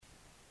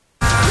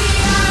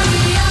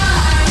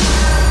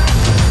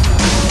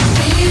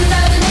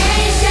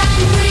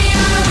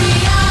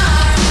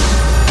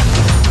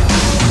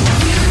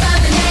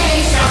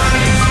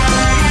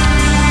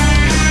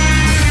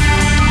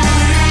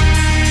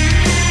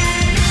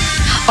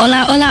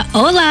Hola, hola,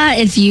 hola.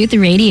 It's Youth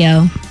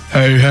Radio.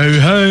 Ho, ho,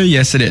 ho.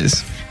 Yes, it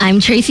is.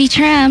 I'm Tracy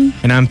Tram.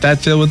 And I'm Fat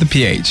Phil with a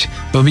PH.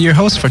 We'll be your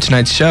host for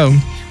tonight's show.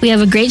 We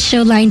have a great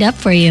show lined up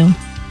for you.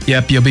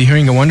 Yep, you'll be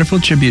hearing a wonderful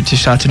tribute to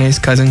Chatane's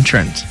cousin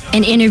Trent.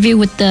 An interview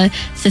with the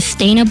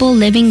Sustainable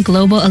Living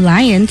Global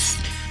Alliance.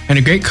 And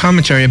a great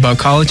commentary about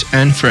college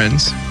and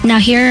friends. Now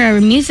here are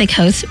our music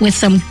hosts with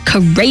some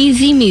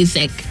crazy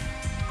music.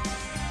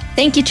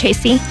 Thank you,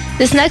 Tracy.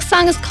 This next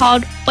song is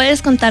called Puedes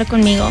Contar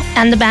Conmigo,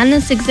 and the band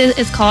that sings it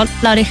is called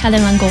La Oreja de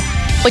Van Gogh,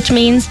 which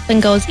means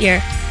Van Gogh's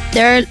ear.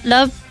 They're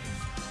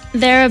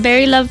a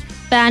very loved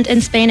band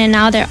in Spain, and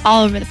now they're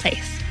all over the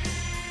place.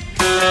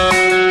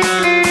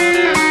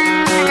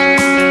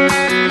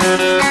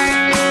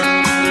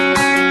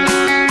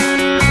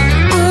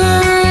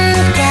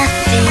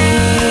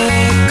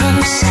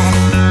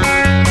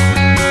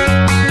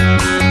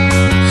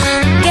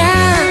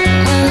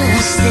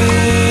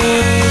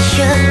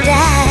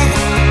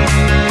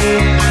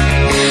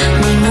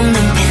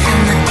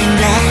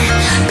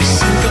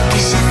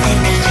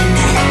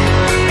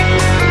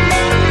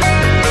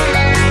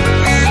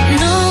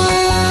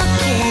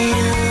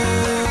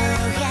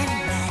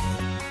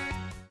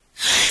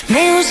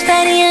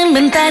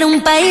 Inventar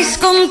un país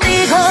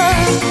contigo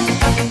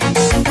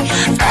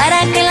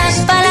para que las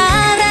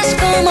palabras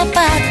como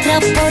patria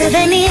o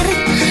porvenir,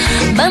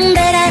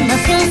 bandera,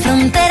 nación,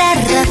 frontera,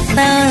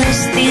 raza o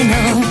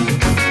destino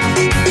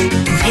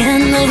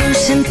tuvieran algún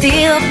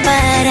sentido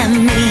para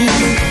mí.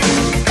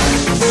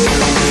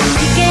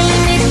 Y que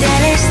limite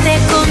al este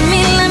con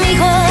 1000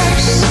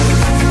 amigos,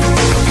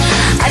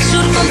 al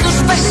sur con tus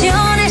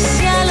pasiones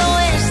y al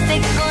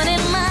oeste con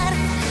el mar,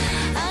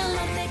 al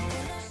norte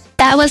con los...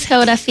 That was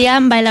Geografía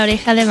by La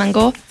Oreja de Van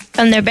Gogh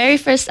from their very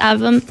first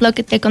album, Lo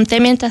que te conté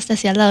mientras te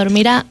hacía la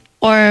dormida,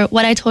 or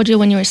What I Told You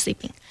When You Were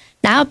Sleeping.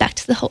 Now, back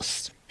to the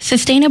host.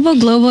 Sustainable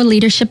Global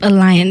Leadership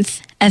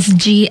Alliance,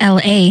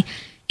 SGLA,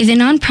 is a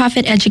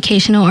nonprofit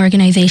educational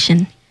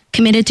organization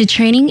committed to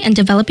training and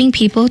developing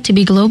people to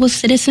be global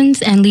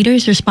citizens and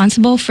leaders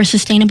responsible for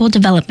sustainable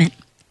development.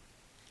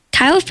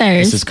 Kyle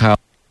Ferris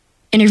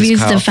interviews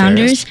the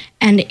founders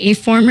and a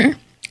former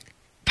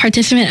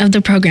participant of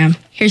the program.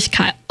 Here's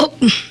Kyle.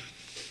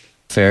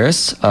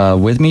 Ferris.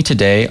 With me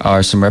today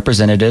are some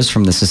representatives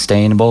from the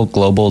Sustainable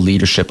Global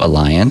Leadership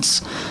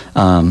Alliance.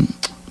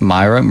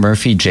 Myra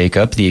Murphy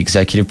Jacob, the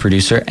executive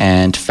producer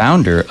and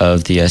founder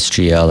of the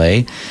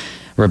SGLA,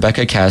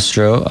 Rebecca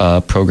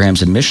Castro,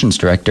 programs admissions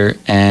director,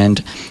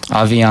 and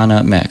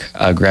Aviana Mek,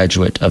 a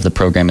graduate of the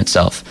program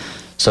itself.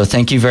 So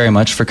thank you very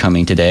much for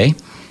coming today.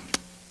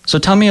 So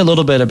tell me a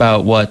little bit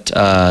about what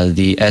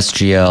the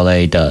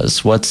SGLA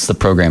does. What's the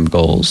program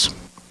goals?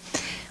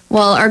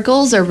 Well, our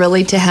goals are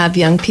really to have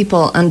young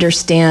people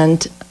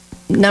understand,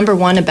 number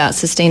one, about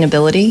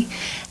sustainability.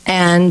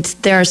 And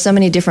there are so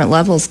many different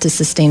levels to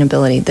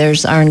sustainability.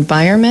 There's our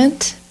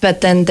environment,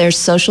 but then there's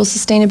social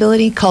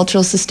sustainability,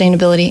 cultural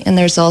sustainability, and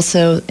there's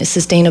also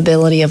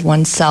sustainability of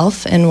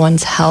oneself and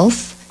one's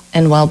health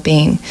and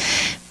well-being.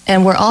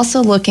 And we're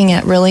also looking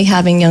at really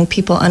having young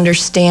people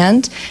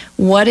understand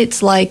what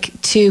it's like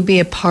to be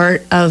a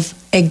part of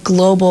a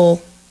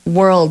global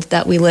world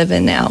that we live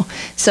in now.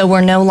 So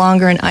we're no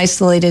longer an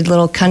isolated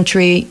little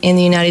country in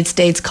the United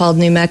States called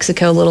New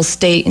Mexico, little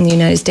state in the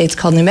United States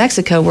called New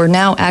Mexico. We're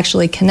now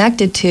actually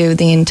connected to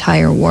the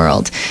entire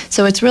world.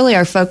 So it's really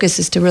our focus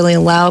is to really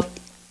allow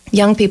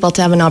young people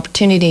to have an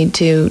opportunity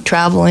to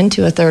travel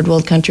into a third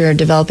world country or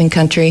developing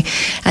country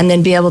and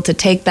then be able to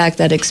take back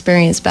that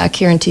experience back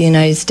here into the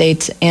United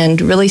States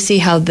and really see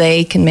how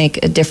they can make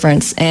a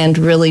difference and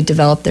really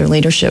develop their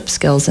leadership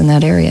skills in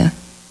that area.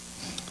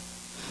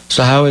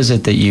 So how is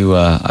it that you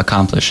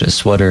accomplish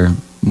this? What are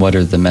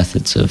the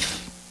methods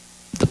of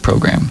the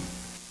program?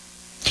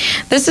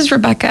 This is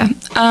Rebecca.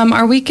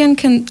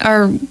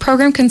 Our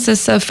program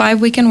consists of 5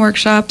 weekend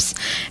workshops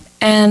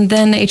and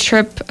then a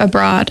trip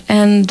abroad.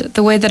 And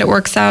the way that it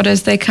works out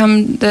is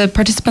the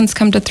participants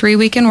come to 3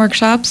 weekend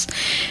workshops,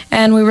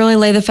 and we really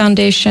lay the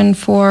foundation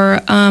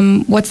for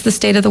what's the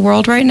state of the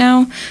world right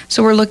now.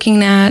 So we're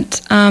looking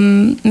at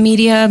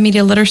media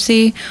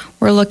literacy.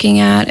 We're looking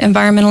at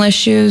environmental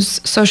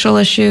issues, social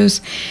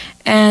issues,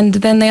 and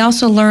then they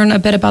also learn a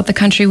bit about the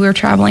country we're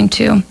traveling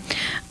to.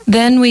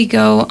 Then we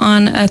go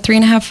on a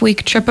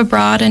 3.5-week trip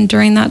abroad, and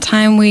during that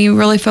time we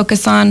really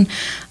focus on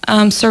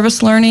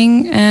service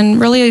learning and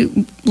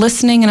really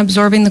listening and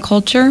absorbing the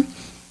culture.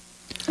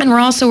 And we're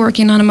also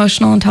working on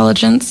emotional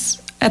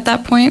intelligence at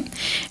that point.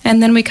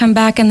 And then we come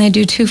back and they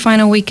do 2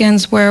 final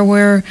weekends where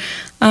we're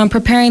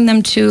preparing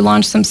them to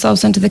launch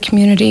themselves into the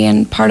community.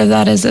 And part of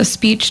that is a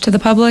speech to the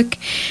public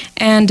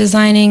and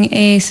designing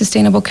a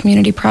sustainable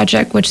community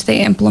project, which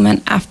they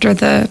implement after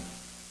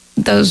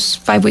those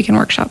 5 weekend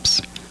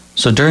workshops.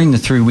 So during the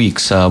 3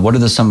 weeks, what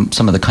are some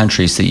of the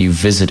countries that you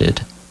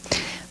visited?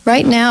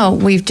 Right now,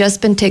 we've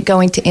just been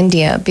going to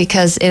India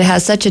because it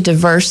has such a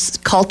diverse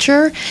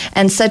culture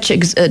and such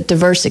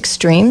diverse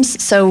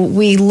extremes. So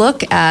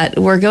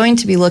we're going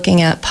to be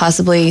looking at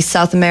possibly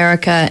South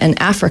America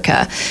and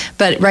Africa,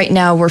 but right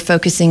now we're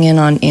focusing in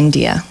on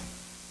India.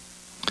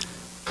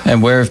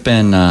 And where have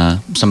been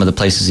some of the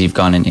places you've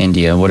gone in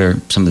India? What are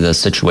some of the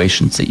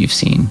situations that you've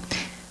seen?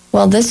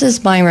 Well, this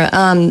is Myra.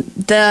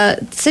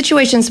 The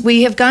situations,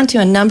 we have gone to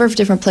a number of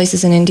different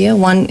places in India.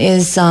 One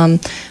is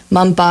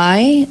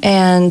Mumbai,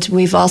 and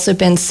we've also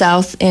been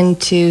south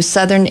into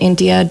southern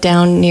India,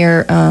 down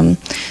near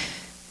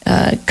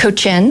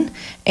Cochin.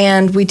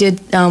 And we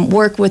did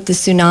work with the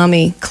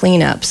tsunami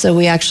cleanup. So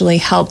we actually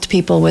helped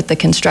people with the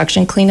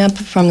construction cleanup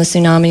from the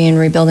tsunami and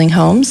rebuilding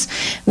homes.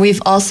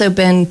 We've also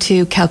been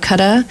to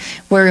Calcutta,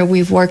 where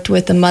we've worked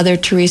with the Mother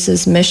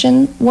Teresa's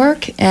mission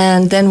work.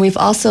 And then we've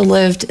also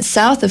lived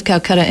south of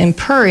Calcutta in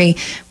Puri,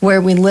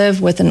 where we live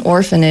with an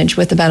orphanage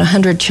with about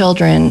 100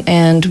 children.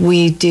 And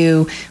we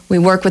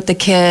work with the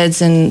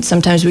kids, and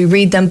sometimes we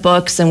read them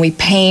books, and we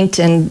paint,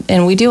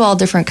 and we do all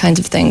different kinds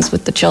of things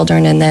with the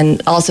children, and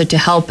then also to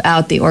help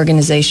out the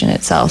organization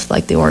itself,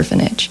 like the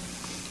orphanage.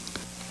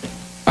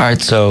 All right,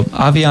 so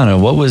Aviana,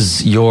 what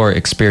was your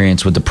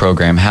experience with the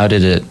program? How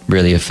did it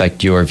really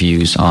affect your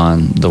views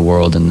on the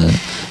world and the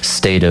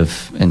state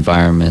of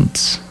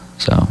environments?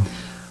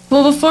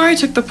 Well, before I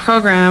took the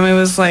program, it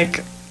was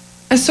like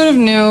I sort of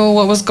knew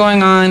what was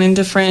going on in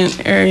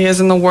different areas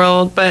in the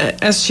world, but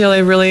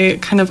SGLA really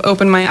kind of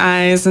opened my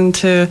eyes and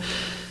to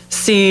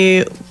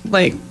see,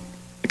 like,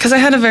 because I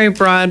had a very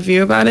broad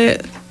view about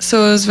it,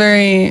 so it was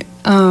very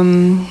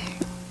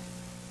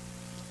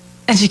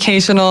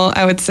educational,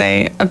 I would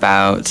say,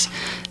 about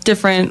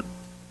different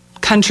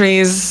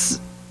countries'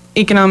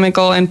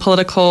 economical and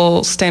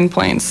political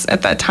standpoints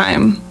at that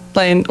time,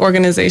 like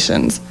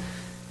organizations.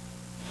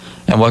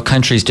 And what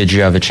countries did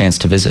you have a chance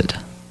to visit?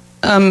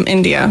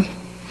 India.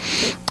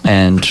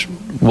 And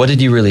what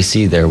did you really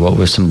see there? What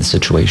were some of the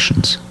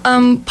situations?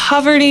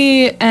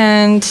 Poverty,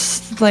 and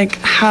like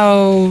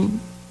how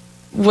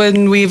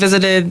when we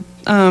visited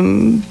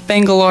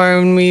Bangalore,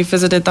 when we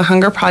visited the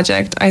Hunger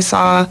Project, I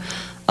saw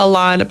a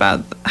lot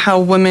about how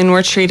women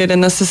were treated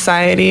in the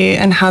society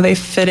and how they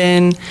fit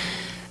in,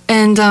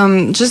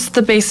 and just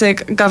the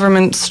basic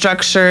government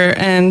structure.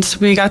 And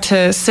we got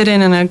to sit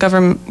in a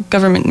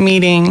government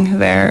meeting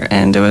there,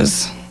 and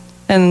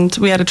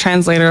we had a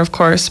translator, of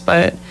course,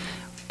 but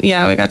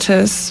yeah, we got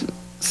to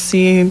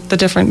see the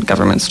different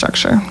government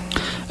structure.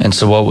 And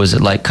so what was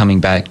it like coming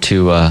back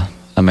to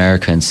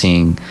America and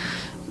seeing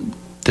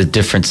the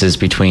differences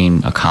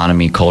between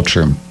economy,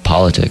 culture, and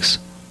politics?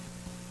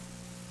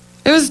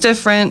 It was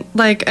different.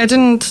 Like,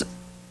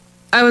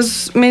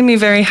 made me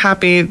very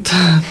happy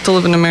to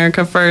live in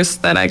America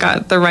first, that I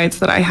got the rights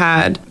that I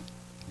had.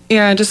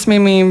 Yeah, it just made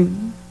me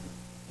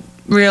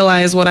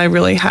realize what I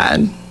really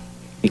had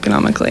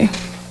economically.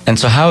 And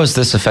so how has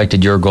this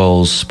affected your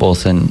goals,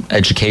 both in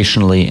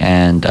educationally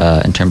and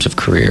in terms of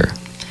career?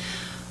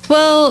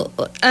 Well,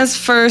 as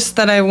first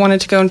that I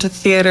wanted to go into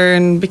theater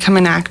and become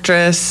an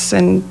actress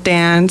and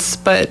dance,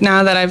 but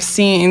now that I've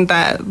seen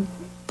that,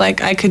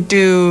 like, I could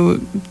do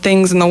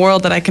things in the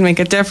world that I can make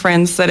a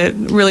difference, that it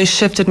really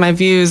shifted my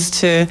views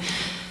to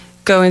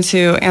go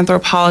into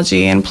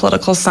anthropology and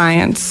political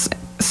science,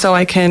 so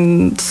I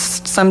can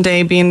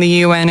someday be in the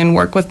UN and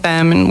work with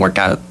them and work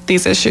out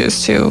these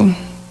issues to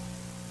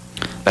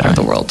better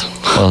the world.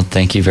 Well,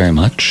 thank you very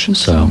much.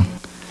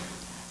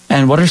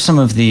 And what are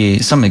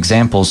some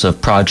examples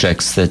of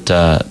projects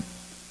that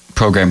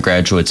program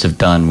graduates have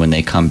done when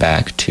they come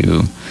back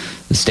to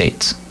the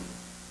States?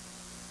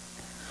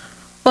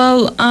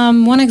 Well,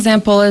 one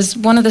example is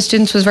one of the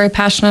students was very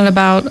passionate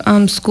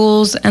about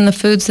schools and the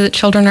foods that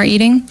children are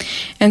eating.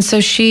 And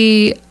so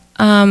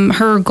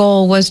her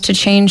goal was to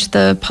change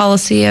the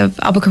policy of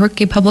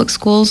Albuquerque Public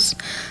Schools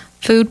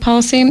food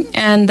policy,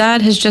 and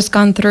that has just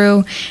gone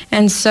through.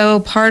 And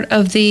so part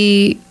of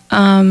the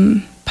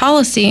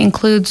policy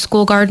includes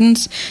school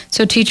gardens.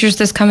 So teachers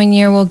this coming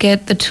year will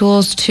get the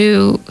tools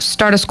to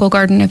start a school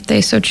garden if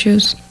they so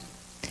choose.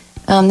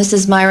 This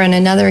is Myra, and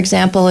another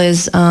example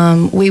is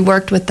we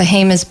worked with the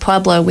Jemez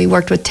Pueblo. We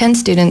worked with 10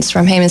 students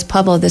from Jemez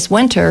Pueblo this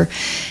winter,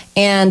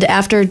 and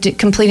after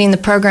completing the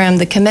program,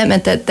 the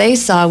commitment that they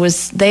saw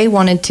was they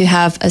wanted to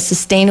have a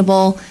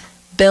sustainable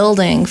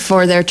building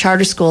for their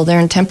charter school. They're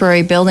in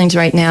temporary buildings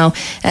right now,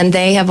 and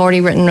they have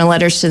already written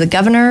letters to the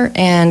governor,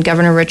 and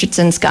Governor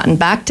Richardson's gotten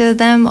back to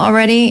them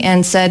already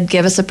and said,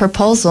 give us a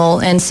proposal.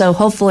 And so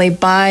hopefully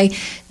by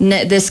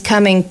this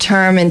coming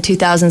term in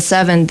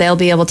 2007, they'll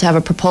be able to have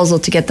a proposal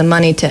to get the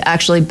money to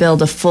actually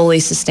build a fully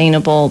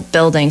sustainable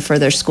building for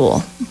their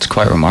school. It's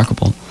quite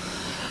remarkable.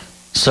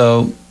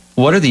 So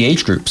what are the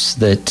age groups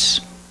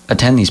that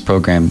attend these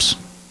programs?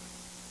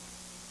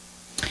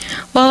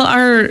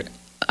 Well,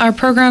 our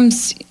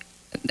programs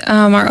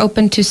are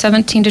open to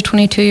 17 to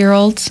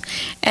 22-year-olds,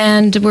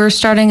 and we're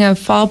starting a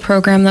fall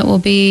program that will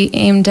be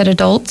aimed at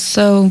adults,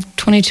 so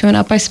 22 and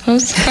up, I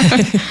suppose.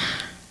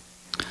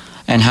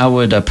 And how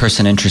would a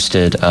person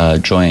interested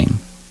join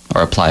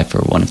or apply for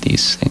one of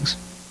these things?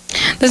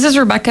 This is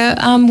Rebecca.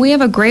 We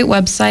have a great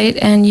website,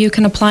 and you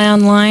can apply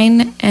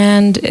online,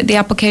 and the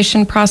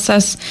application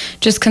process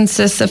just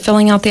consists of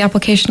filling out the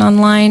application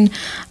online,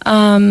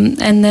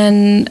 and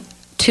then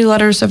 2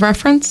 letters of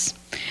reference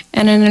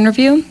and an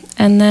interview,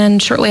 and then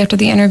shortly after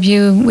the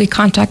interview, we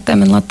contact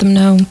them and let them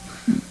know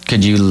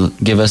Could you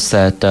give us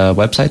that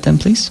website then,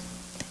 please?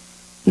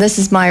 This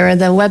is Myra.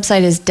 The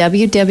website is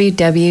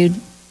www.sgla.org.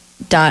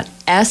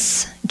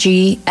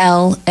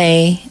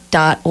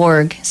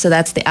 So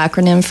that's the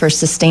acronym for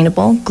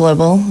Sustainable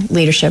Global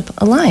Leadership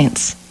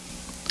Alliance.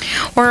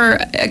 We're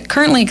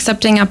currently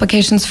accepting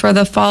applications for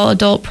the fall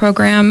adult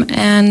program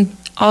and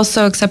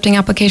also accepting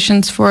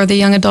applications for the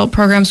young adult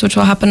programs, which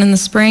will happen in the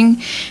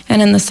spring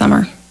and in the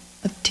summer.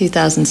 Of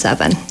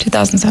 2007.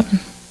 2007.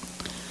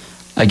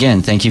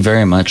 Again, thank you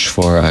very much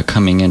for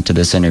coming into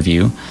this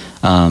interview.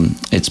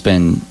 It's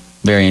been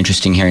very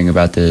interesting hearing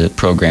about the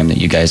program that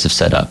you guys have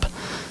set up.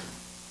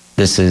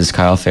 This is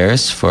Kyle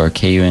Ferris for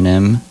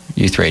KUNM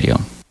Youth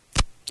Radio.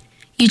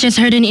 You just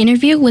heard an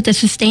interview with the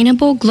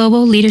Sustainable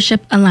Global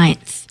Leadership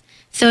Alliance.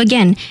 So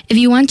again, if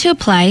you want to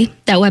apply,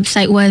 that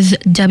website was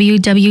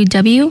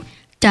www.sgla.org.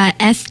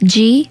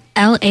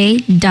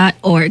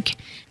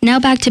 Now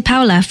back to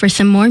Paula for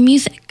some more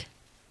music.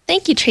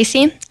 Thank you,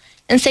 Tracy.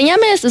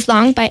 Enséñame is a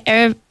song by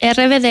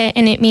RBD,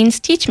 and it means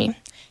teach me.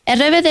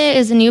 RBD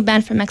is a new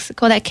band from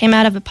Mexico that came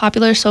out of a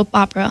popular soap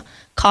opera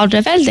called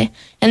Rebelde,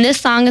 and this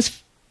song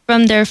is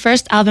from their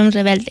first album,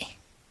 Rebelde.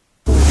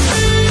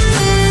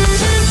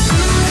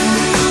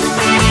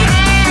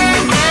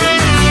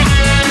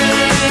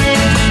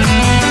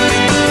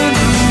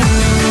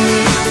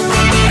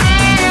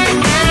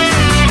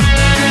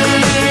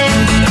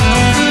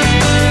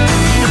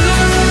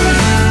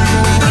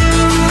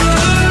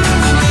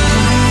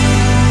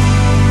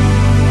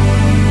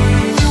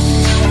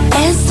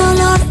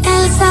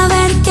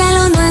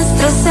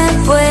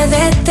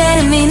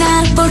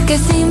 Porque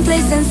simple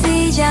y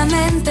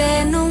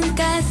sencillamente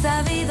nunca he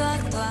sabido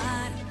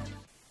actuar.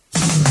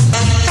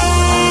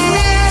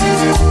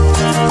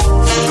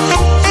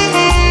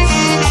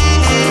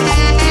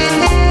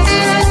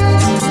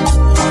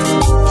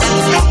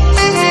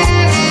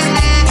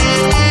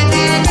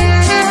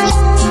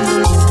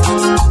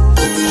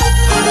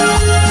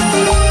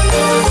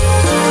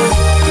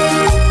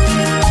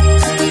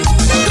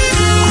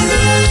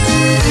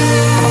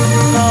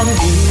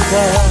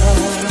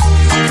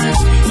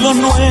 Lo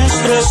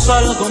nuestro es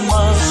algo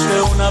más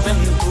que una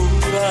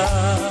aventura.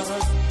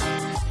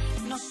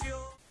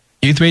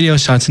 Youth Radio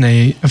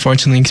Chantenay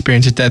unfortunately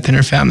experienced a death in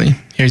her family.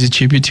 Here's a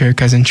tribute to her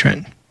cousin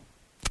Trent.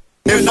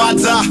 If I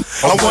die,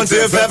 I wonder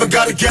if I ever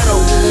got a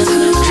ghetto.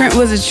 Trent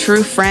was a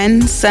true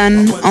friend,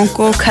 son,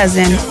 uncle,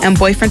 cousin, and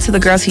boyfriend to the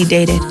girls he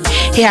dated.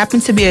 He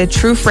happened to be a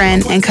true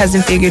friend and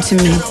cousin figure to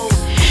me.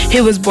 He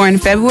was born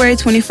February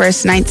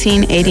 21st,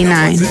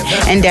 1989,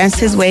 and danced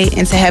his way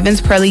into heaven's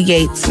pearly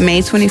gates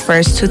May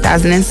 21st,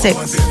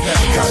 2006,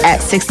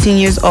 at 16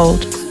 years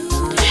old.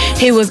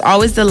 He was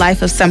always the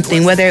life of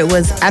something, whether it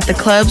was at the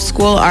club,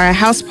 school, or a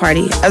house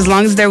party. As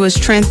long as there was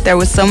Trent, there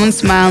was someone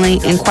smiling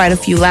and quite a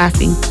few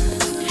laughing.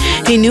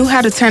 He knew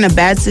how to turn a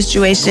bad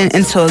situation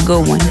into a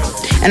good one,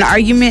 an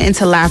argument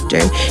into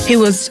laughter. He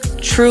was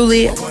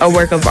truly a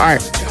work of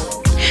art,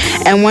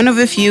 and one of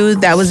a few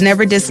that was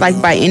never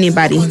disliked by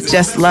anybody,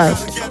 just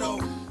loved.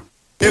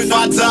 If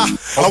I die,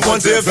 I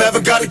wonder if I ever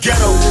got a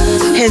ghetto.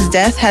 His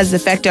death has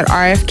affected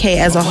RFK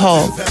as a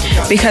whole,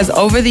 because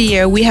over the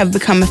year we have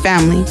become a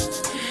family.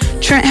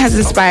 Trent has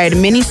inspired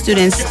many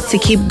students to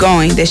keep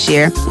going this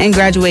year and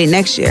graduate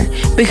next year,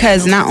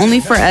 because not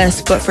only for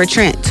us, but for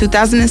Trent,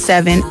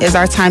 2007 is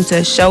our time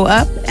to show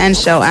up and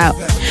show out.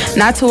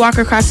 Not to walk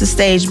across the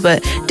stage,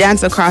 but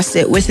dance across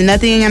it with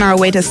nothing in our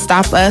way to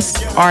stop us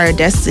or our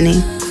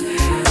destiny.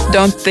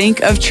 Don't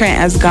think of Trent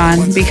as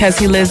gone, because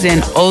he lives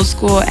in old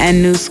school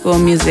and new school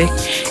music,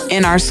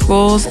 in our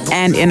schools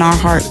and in our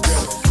hearts.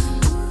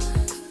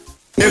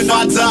 If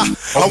I die,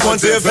 I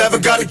wonder if I ever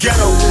got a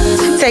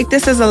ghetto. Take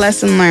this as a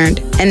lesson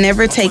learned, and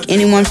never take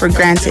anyone for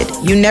granted.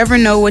 You never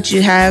know what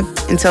you have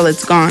until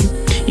it's gone.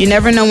 You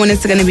never know when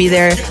it's going to be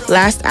there.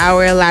 Last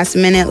hour, last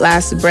minute,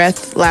 last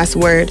breath, last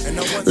word.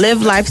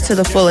 Live life to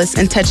the fullest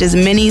and touch as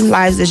many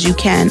lives as you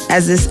can,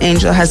 as this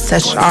angel has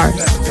touched ours.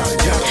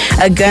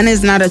 A gun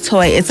is not a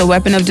toy, it's a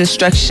weapon of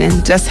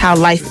destruction, just how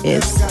life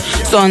is.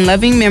 So in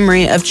loving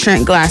memory of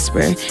Trent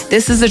Glasper,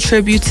 this is a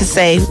tribute to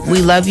say,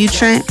 we love you,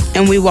 Trent,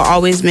 and we will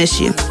always miss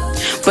you.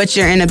 But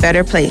you're in a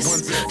better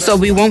place. So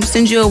we won't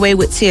send you away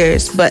with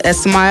tears, but a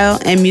smile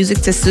and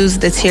music to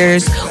soothe the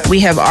tears we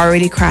have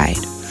already cried.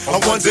 I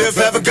wonder if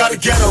I ever got a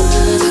ghetto.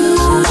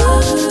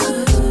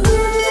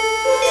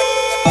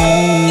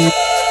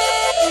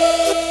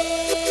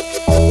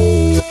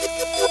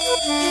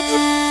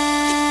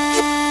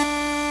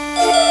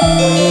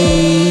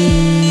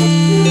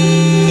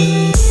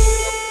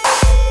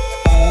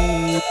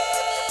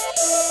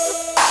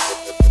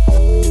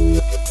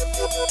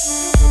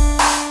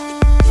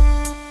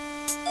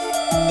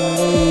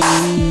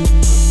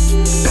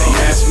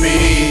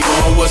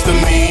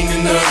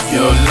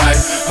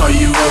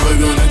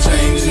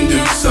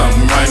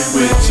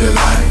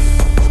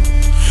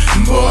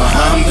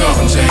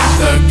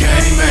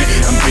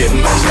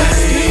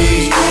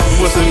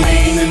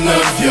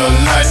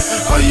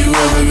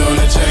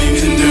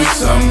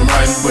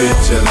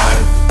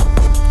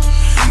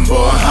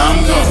 Boy,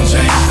 I'm gonna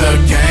change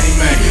the game,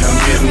 man. I'm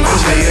getting my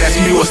They ask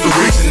me what's the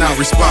reason, I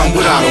respond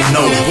with I don't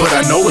know. What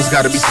I know it's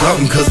gotta be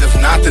something, cause if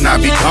not, then I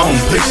be gone.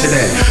 Picture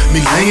that,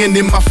 me laying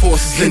in my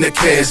forces in the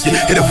casket.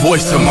 Hear the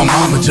voice of my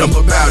mama jump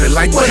about it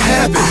like, what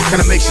happened?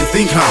 Kinda makes you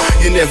think, huh?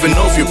 You never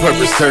know if your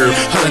purpose served.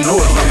 All I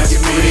know is I'ma get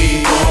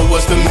me. Boy,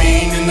 what's the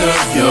meaning of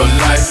your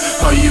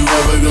life? Are you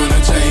ever gonna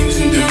change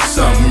and do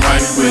something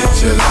right with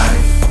your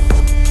life?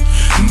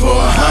 Boy,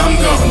 I'm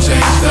gonna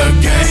change the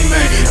game,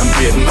 man. I'm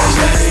getting my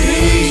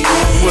change.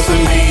 What's the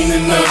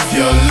meaning of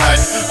your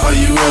life? Are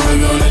you ever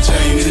gonna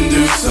change and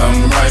do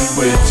something right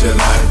with your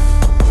life?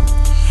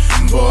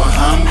 Boy,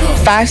 I'm gonna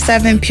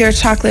 5'7" pure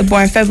chocolate,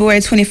 born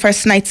February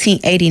 21st,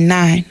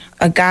 1989.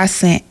 A God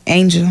sent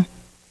angel.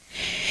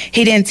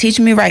 He didn't teach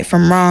me right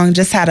from wrong,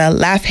 just how to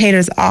laugh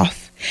haters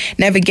off.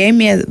 Never gave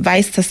me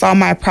advice to solve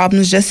my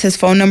problems, just his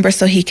phone number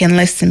so he can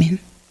listen to me.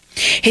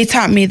 He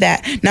taught me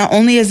that not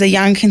only is a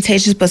yawn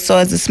contagious, but so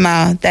is a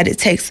smile, that it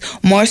takes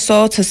more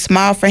soul to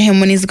smile for him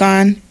when he's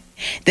gone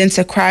than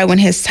to cry when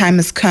his time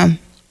has come.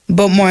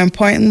 But more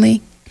importantly,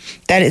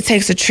 that it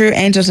takes a true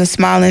angel to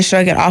smile and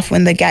shrug it off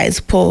when the guy is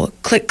pulled.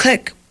 Click,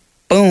 click,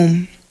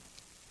 boom.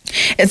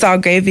 It's all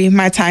gravy.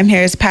 My time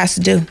here is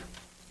past due.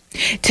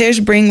 Tears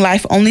bring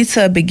life only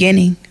to a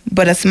beginning,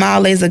 but a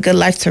smile lays a good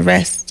life to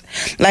rest.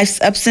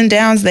 Life's ups and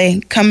downs, they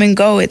come and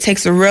go. It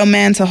takes a real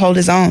man to hold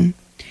his own,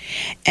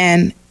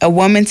 and a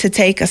woman to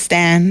take a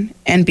stand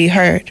and be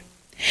heard.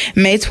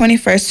 May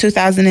 21st,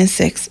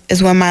 2006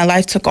 is when my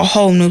life took a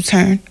whole new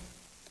turn.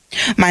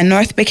 My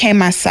north became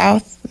my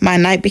south, my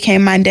night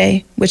became my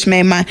day, which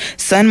made my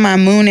sun my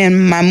moon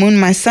and my moon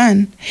my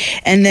sun.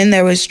 And then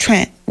there was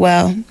Trent.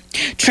 Well,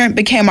 Trent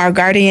became our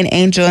guardian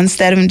angel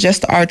instead of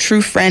just our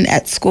true friend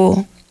at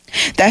school.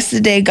 That's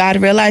the day God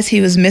realized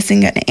he was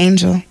missing an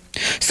angel.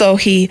 So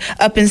he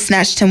up and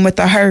snatched him with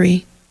a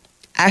hurry.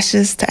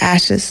 Ashes to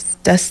ashes,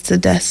 dust to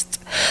dust.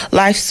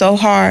 Life's so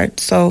hard,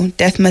 so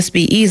death must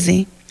be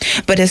easy.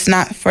 But it's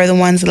not for the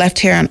ones left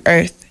here on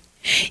earth.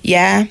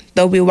 Yeah,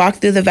 though we walk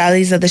through the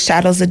valleys of the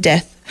shadows of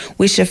death,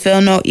 we should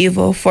feel no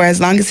evil, for as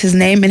long as his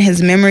name and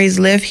his memories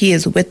live, he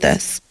is with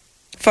us.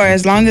 For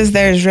as long as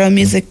there is real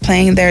music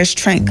playing, there is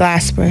Trent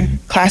Glasper,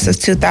 class of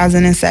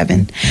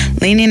 2007,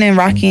 leaning and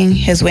rocking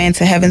his way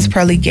into heaven's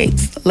pearly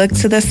gates. Look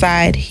to the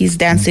side, he's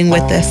dancing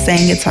with us,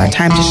 saying it's our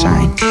time to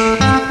shine.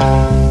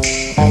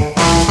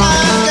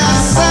 I've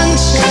got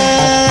sunshine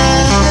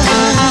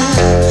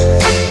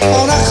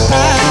on a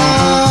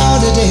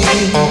cloudy day.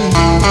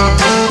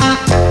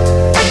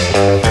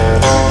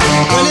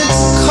 When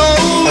it's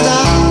cold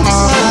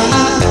outside,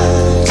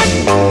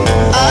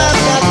 I've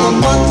got the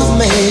month of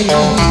May.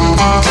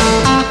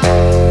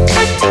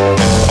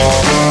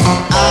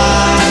 I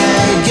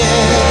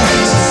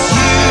guess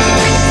you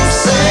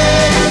say,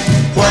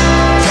 what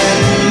can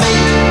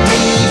make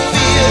me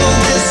feel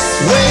this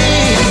way?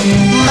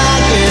 My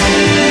girl,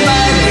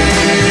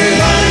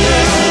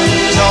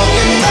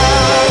 talking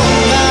about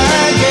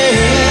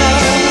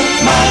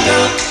my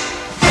girl.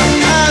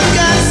 I've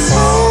got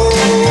so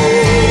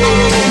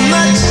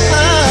much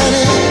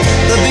honey,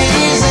 the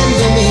bees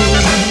into me.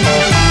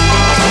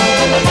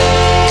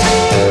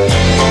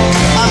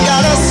 I've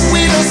got a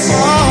sweeter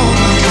song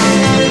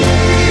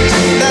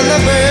than the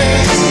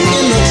birds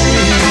in the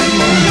trees.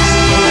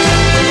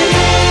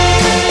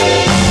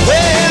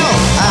 Well,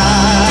 I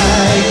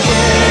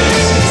guess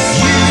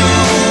you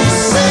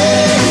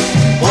say,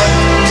 what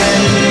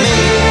can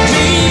make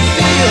me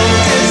feel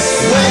this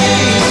way?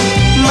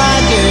 My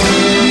girl,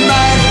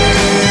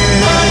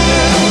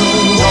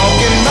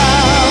 talking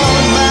about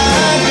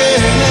my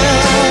girl.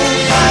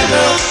 I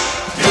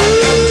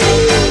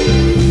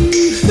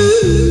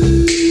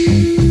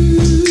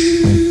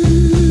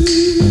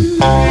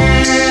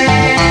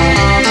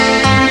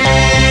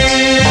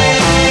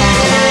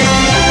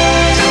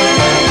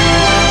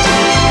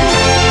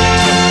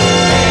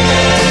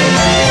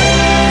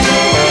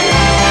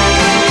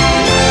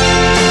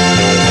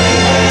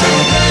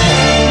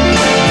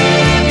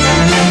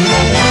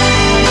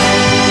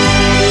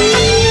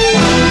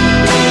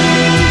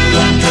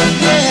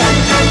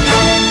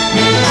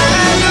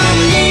don't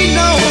need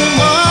no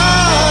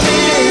money.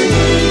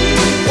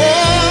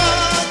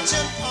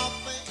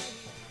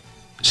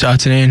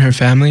 Shatane and her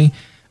family,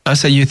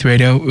 us at Youth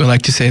Radio would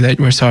like to say that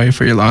we're sorry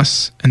for your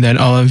loss and that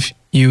all of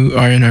you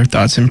are in our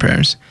thoughts and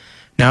prayers.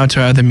 Now to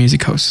our other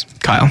music host,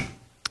 Kyle.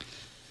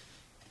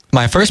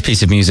 My first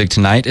piece of music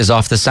tonight is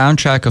off the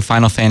soundtrack of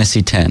Final Fantasy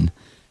X.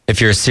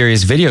 If you're a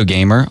serious video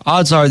gamer,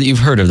 odds are that you've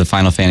heard of the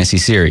Final Fantasy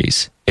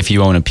series. If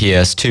you own a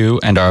PS2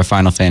 and are a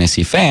Final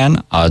Fantasy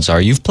fan, odds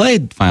are you've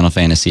played Final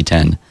Fantasy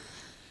X.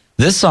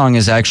 This song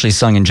is actually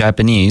sung in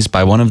Japanese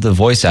by one of the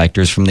voice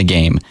actors from the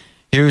game,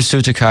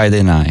 Hirosutakai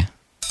Denai.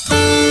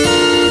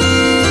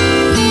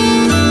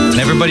 And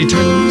everybody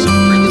turn the music.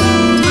 Bring it on.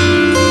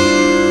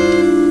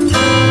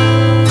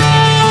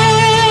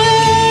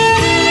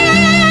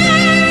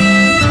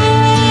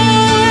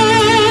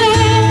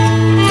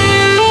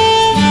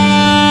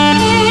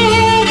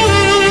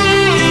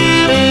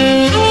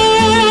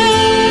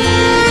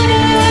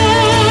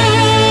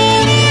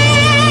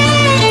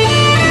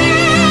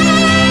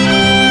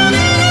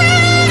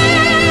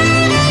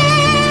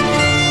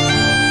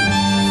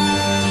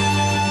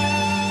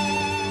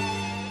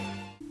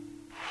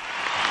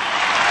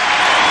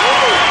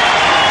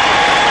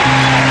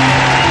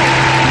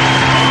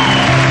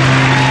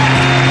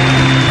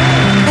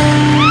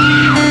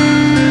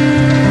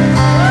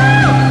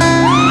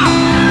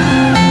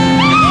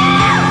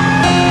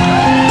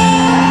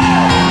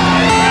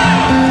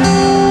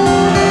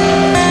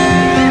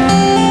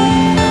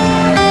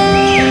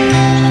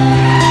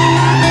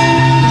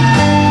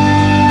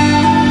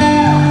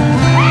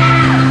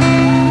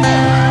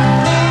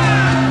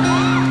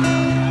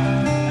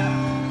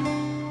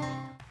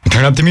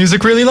 up the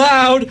music really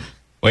loud.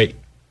 Wait,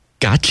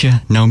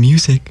 gotcha. No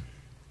music.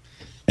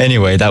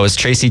 Anyway, that was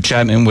Tracy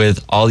Chapman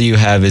with All You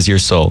Have Is Your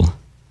Soul.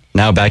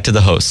 Now back to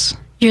the hosts.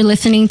 You're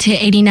listening to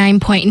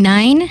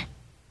 89.9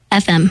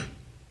 FM.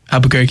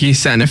 Albuquerque,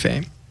 Santa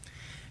Fe.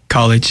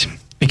 College.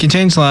 It can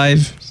change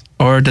lives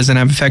or doesn't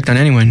have effect on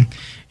anyone.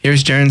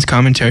 Here's Jaren's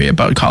commentary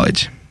about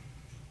college.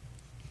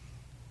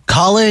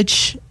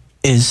 College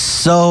is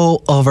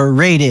so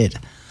overrated.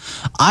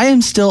 I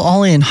am still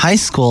only in high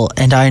school,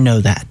 and I know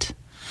that.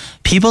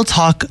 People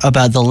talk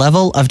about the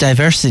level of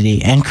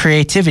diversity and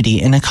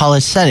creativity in a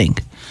college setting,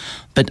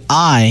 but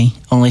I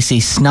only see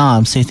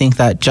snobs who think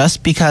that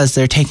just because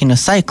they're taking a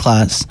psych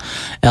class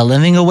and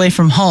living away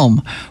from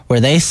home, where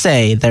they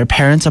say their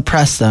parents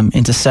oppressed them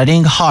into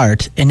studying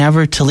hard and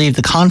never to leave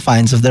the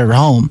confines of their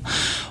home,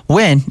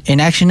 when, in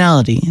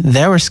actuality,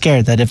 they were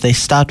scared that if they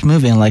stopped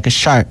moving like a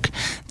shark,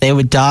 they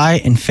would die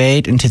and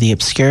fade into the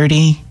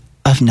obscurity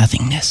of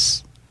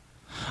nothingness.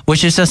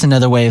 Which is just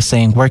another way of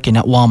saying working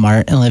at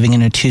Walmart and living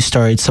in a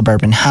 2-storied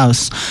suburban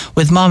house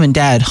with mom and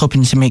dad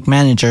hoping to make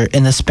manager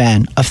in the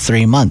span of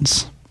 3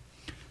 months.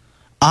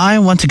 I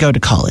want to go to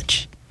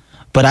college,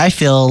 but I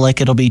feel like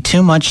it'll be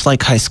too much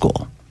like high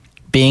school.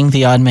 Being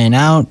the odd man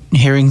out,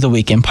 hearing the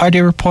weekend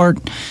party report,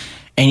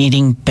 and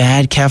eating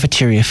bad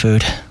cafeteria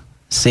food.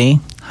 See,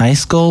 high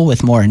school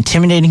with more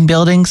intimidating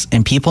buildings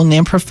and people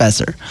named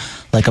Professor,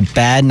 like a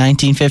bad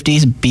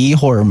 1950s B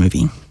horror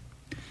movie.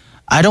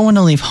 I don't want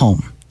to leave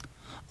home.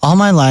 All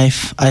my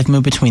life, I've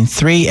moved between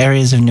 3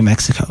 areas of New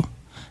Mexico,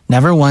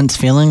 never once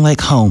feeling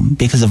like home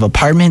because of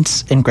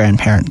apartments and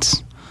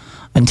grandparents.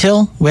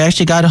 Until we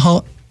actually got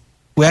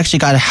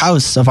a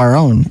house of our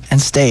own and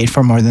stayed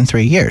for more than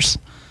 3 years.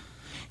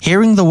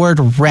 Hearing the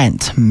word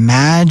rent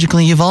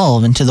magically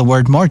evolve into the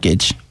word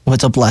mortgage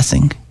was a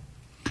blessing.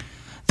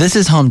 This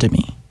is home to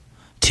me.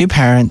 2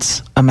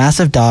 parents, a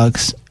massive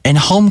dogs, and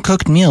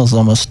home-cooked meals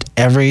almost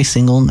every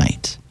single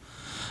night.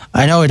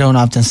 I know I don't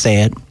often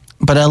say it,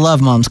 but I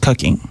love mom's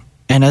cooking.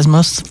 And as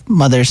most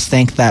mothers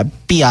thank that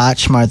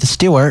biatch Martha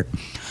Stewart,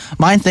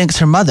 mine thanks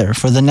her mother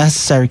for the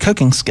necessary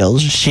cooking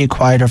skills she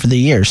acquired over the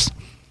years.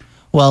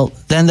 Well,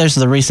 then there's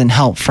the recent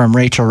help from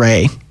Rachel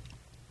Ray.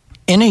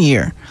 In a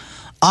year,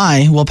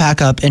 I will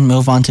pack up and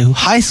move on to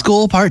high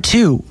school part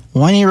 2,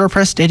 Whiny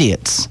Repressed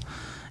Idiots,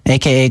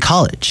 aka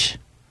college.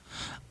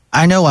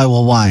 I know I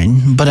will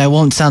whine, but I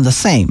won't sound the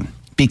same,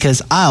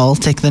 because I'll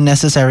take the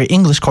necessary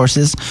English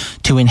courses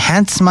to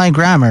enhance my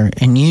grammar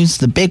and use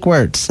the big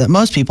words that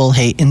most people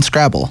hate in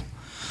Scrabble,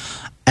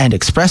 and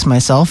express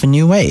myself in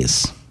new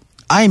ways.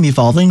 I am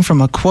evolving from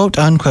a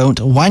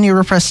quote-unquote whiny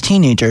repressed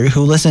teenager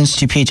who listens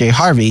to PJ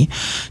Harvey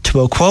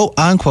to a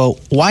quote-unquote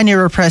whiny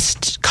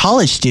repressed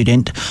college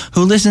student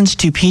who listens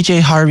to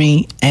PJ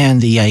Harvey and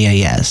the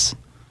Yeah.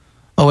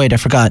 Oh wait, I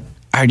forgot.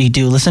 I already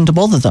do listen to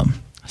both of them.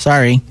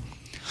 Sorry.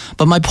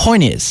 But my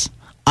point is,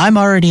 I'm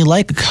already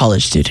like a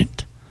college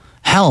student.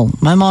 Hell,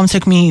 my mom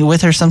took me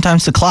with her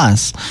sometimes to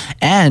class,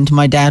 and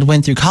my dad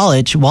went through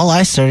college while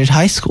I started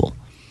high school.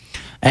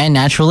 And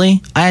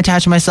naturally, I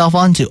attach myself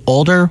onto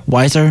older,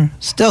 wiser,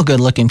 still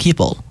good-looking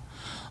people,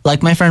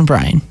 like my friend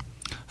Brian,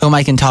 whom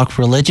I can talk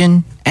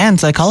religion and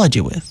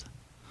psychology with.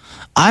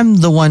 I'm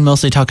the one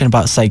mostly talking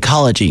about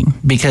psychology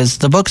because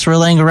the books were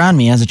laying around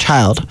me as a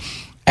child,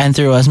 and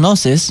through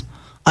osmosis,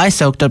 I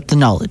soaked up the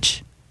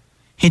knowledge.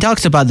 He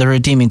talks about the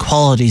redeeming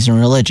qualities in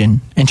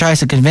religion and tries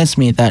to convince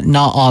me that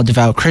not all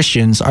devout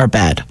Christians are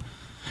bad.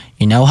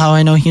 You know how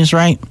I know he's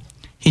right?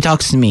 He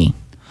talks to me,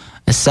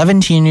 a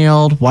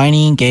 17-year-old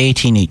whiny gay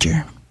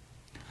teenager.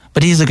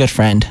 But he's a good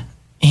friend.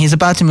 He's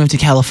about to move to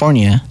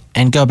California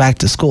and go back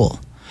to school.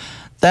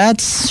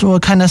 That's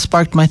what kind of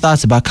sparked my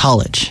thoughts about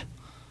college.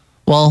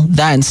 Well,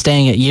 that and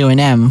staying at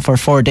UNM for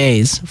 4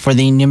 days for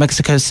the New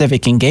Mexico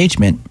Civic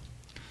Engagement.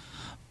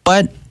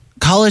 But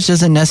college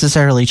doesn't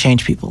necessarily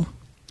change people.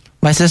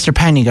 My sister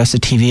Penny goes to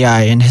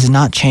TVI and has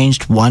not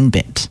changed one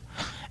bit.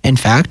 In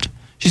fact,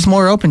 she's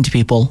more open to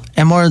people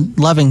and more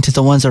loving to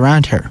the ones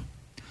around her.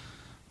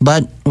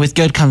 But with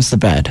good comes the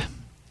bad.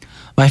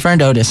 My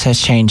friend Otis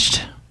has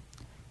changed.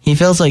 He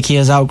feels like he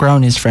has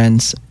outgrown his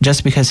friends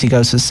just because he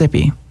goes to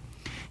Sippy.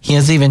 He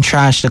has even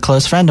trashed a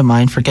close friend of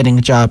mine for getting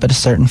a job at a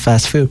certain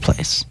fast food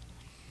place.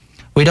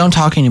 We don't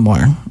talk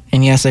anymore,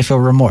 and yes, I feel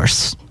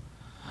remorse.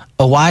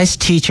 A wise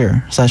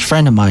teacher /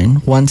 friend of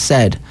mine once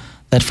said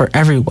that for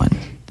everyone,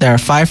 there are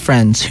 5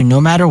 friends who,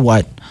 no matter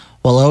what,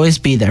 will always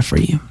be there for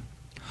you.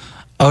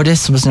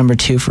 Otis was number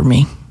 2 for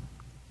me.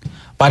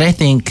 But I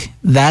think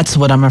that's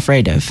what I'm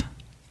afraid of.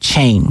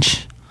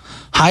 Change.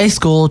 High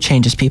school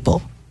changes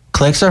people.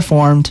 Cliques are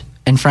formed,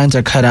 and friends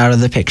are cut out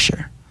of the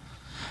picture.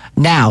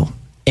 Now,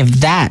 if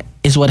that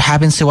is what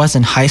happens to us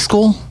in high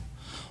school,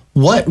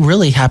 what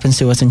really happens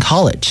to us in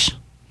college?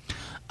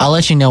 I'll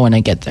let you know when I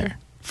get there.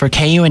 For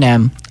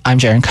KUNM, I'm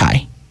Jaren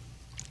Kai.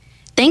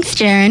 Thanks,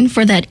 Jaren,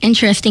 for that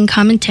interesting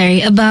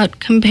commentary about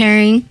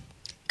comparing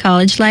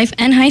college life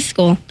and high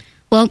school.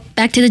 Well,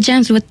 back to the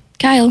gems with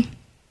Kyle.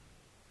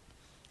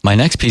 My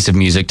next piece of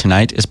music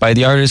tonight is by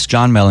the artist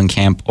John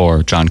Mellencamp,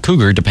 or John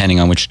Cougar, depending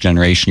on which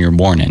generation you're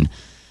born in.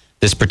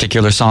 This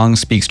particular song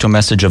speaks to a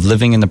message of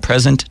living in the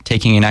present,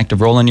 taking an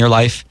active role in your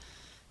life,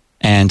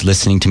 and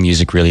listening to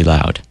music really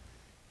loud.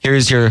 Here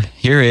is Your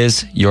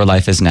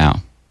Life Is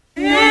Now.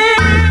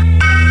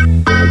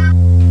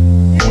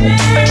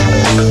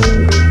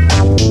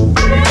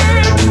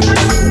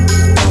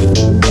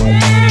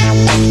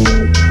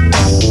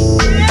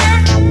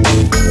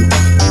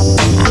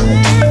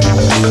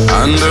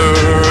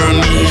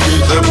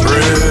 Underneath the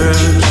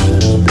bridge,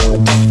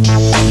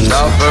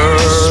 the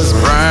birds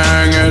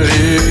sprang a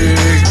leak,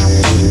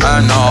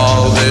 and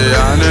all the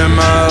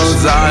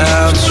animals I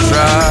have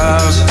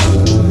trapped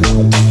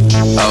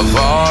have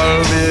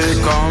all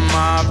become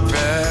my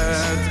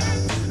pets.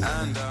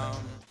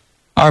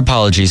 Our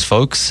apologies,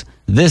 folks.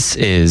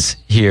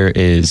 Here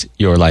is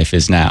Your Life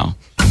Is Now.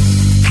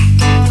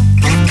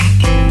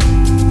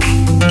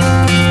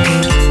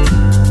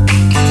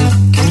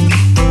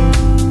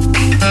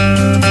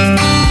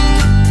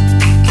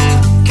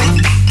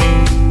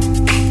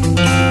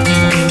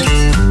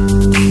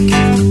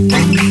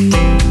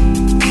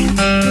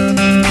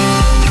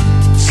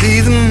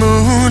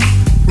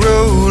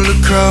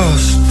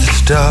 Across the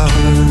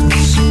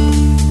stars,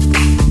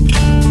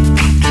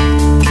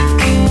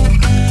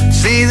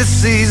 see the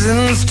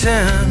seasons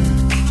turn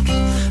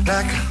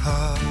like a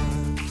heart.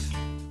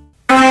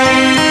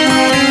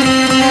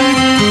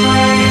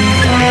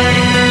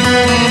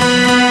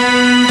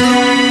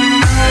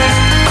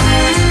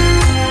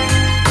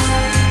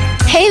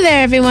 Hey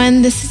there,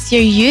 everyone. This is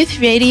your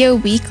Youth Radio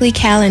Weekly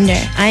Calendar.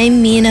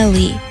 I'm Mina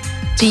Lee.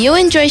 Do you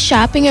enjoy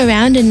shopping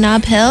around in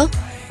Nob Hill?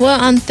 Well,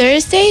 on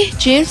Thursday,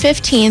 June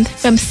 15th,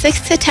 from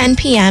 6 to 10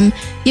 p.m.,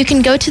 you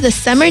can go to the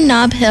Summer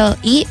Nob Hill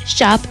Eat,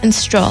 Shop, and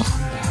Stroll.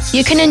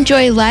 You can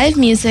enjoy live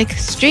music,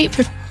 street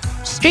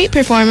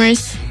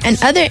performers,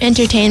 and other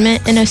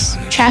entertainment in a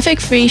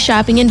traffic-free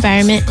shopping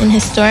environment in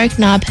historic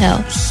Nob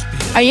Hill.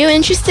 Are you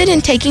interested in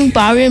taking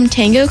ballroom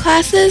tango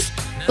classes?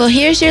 Well,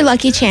 here's your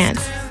lucky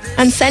chance.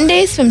 On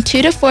Sundays from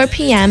 2 to 4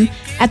 p.m.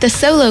 at the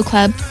Solo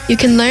Club, you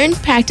can learn,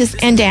 practice,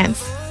 and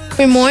dance.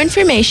 For more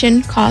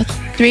information, call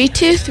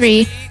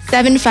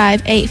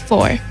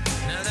 323-7584.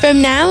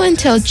 From now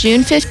until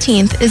June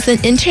 15th is the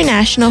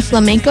International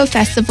Flamenco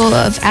Festival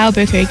of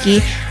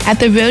Albuquerque at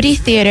the Rhodey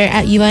Theater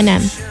at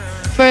UNM.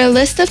 For a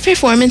list of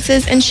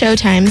performances and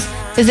showtimes,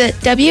 visit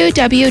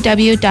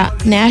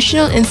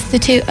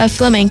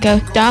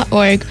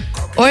www.nationalinstituteofflamenco.org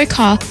or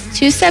call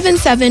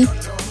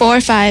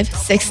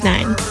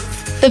 277-4569.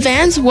 The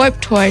Vans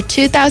Warped Tour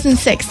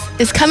 2006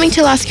 is coming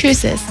to Las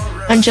Cruces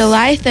on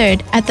July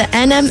 3rd at the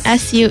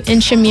NMSU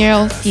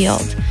Intramural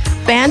Field.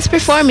 Bands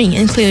performing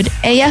include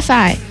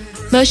AFI,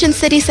 Motion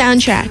City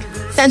Soundtrack,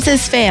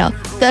 Senses Fail,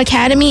 The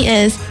Academy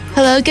Is,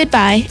 Hello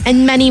Goodbye,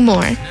 and many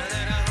more.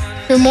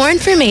 For more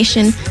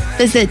information,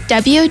 visit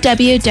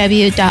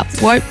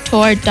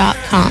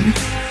www.warptour.com.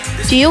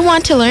 Do you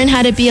want to learn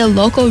how to be a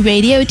local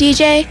radio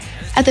DJ?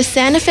 At the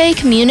Santa Fe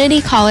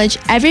Community College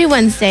every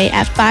Wednesday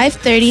at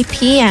 5:30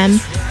 p.m.,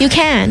 you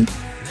can.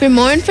 For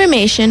more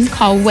information,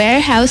 call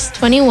Warehouse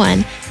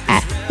 21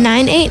 at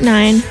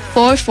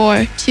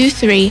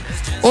 989-4423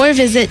 or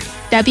visit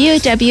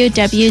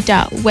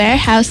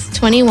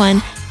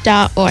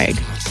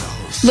www.warehouse21.org.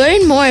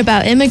 Learn more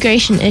about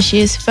immigration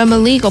issues from a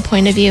legal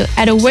point of view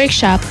at a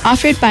workshop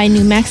offered by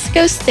New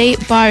Mexico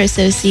State Bar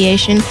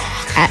Association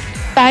at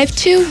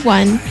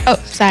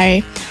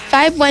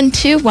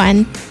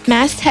 5121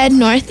 Masthead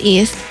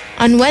Northeast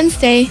on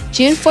Wednesday,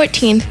 June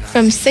 14th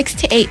from 6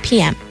 to 8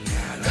 p.m.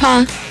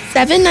 Call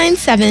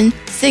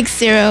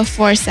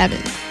 797-6047.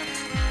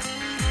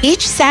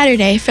 Each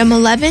Saturday from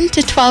 11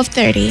 to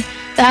 12:30,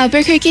 the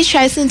Albuquerque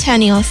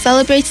Tricentennial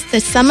celebrates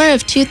the summer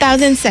of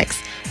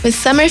 2006 with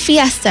summer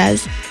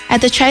fiestas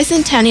at the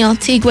Tricentennial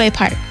Tigway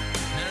Park.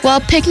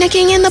 While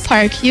picnicking in the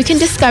park, you can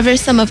discover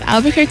some of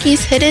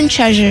Albuquerque's hidden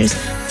treasures,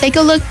 take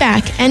a look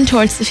back and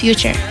towards the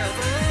future.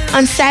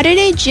 On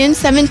Saturday, June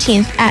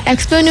 17th at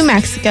Expo New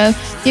Mexico,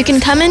 you can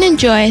come and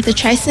enjoy the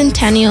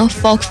Tricentennial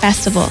Folk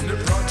Festival.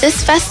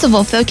 This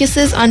festival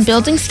focuses on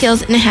building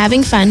skills and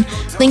having fun,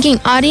 linking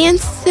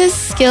audiences,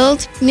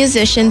 skilled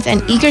musicians,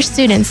 and eager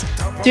students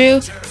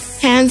through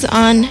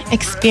hands-on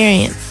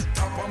experience.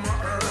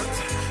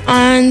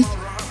 On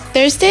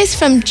Thursdays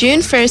from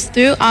June 1st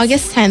through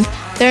August 10th,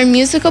 there are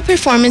musical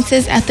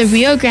performances at the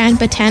Rio Grande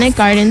Botanic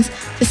Gardens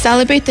to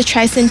celebrate the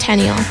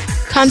Tricentennial.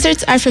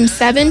 Concerts are from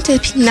 7 to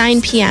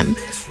 9 p.m.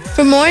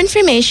 For more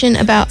information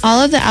about all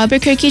of the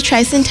Albuquerque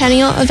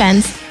Tricentennial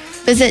events,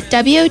 visit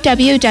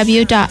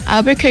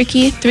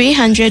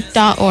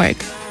www.albuquerque300.org.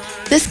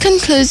 This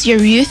concludes your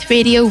Youth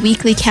Radio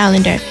Weekly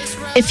Calendar.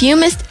 If you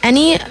missed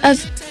any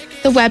of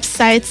the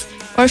websites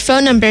or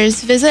phone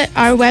numbers, visit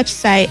our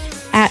website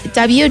at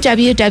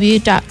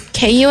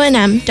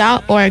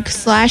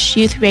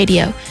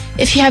www.kunm.org/youthradio.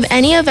 If you have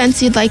any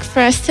events you'd like for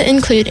us to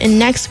include in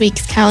next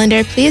week's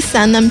calendar, please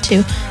send them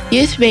to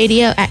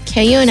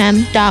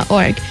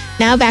youthradio@kunm.org.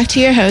 Now back to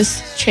your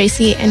hosts,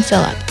 Tracy and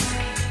Philip.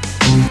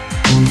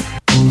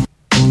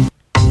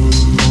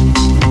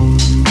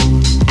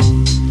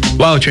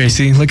 Wow,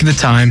 Tracy, look at the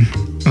time.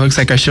 looks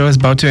like our show is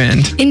about to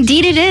end.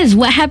 Indeed it is.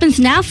 What happens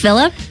now,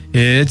 Philip?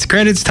 It's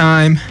credits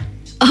time.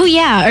 Oh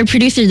yeah, our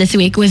producer this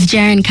week was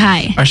Jaren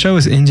Kai. Our show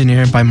was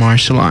engineered by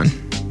Marshalon.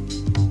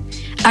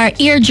 Our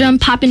eardrum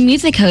poppin'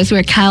 music hosts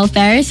were Kyle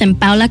Ferris and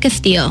Paula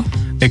Castillo.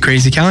 The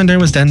crazy calendar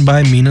was done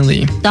by Mina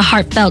Lee. The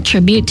heartfelt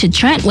tribute to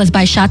Trent was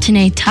by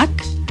Chateauneuf Tuck.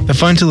 The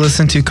fun to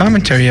listen to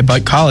commentary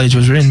about college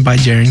was written by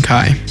Jaren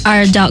Kai.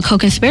 Our adult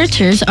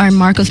co-conspirators are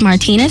Marcos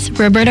Martinez,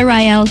 Roberta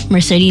Rael,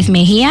 Mercedes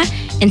Mejia,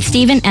 and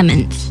Stephen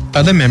Emmons.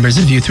 Other members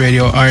of Youth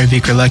Radio are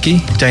Vicar Lucky,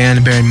 Diana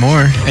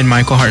Barron-Moore, and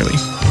Michael Harley.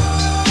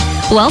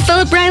 Well,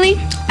 Philip Riley,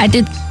 I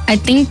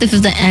think this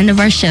is the end of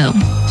our show.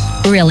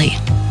 Really.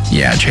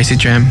 Yeah, Tracy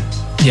Trim.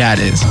 Yeah, it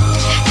is.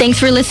 Thanks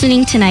for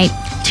listening tonight.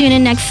 Tune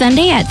in next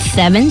Sunday at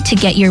 7 to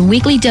get your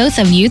weekly dose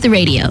of Youth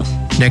Radio.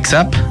 Next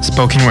up,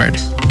 Spoken Word.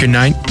 Good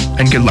night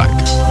and good luck.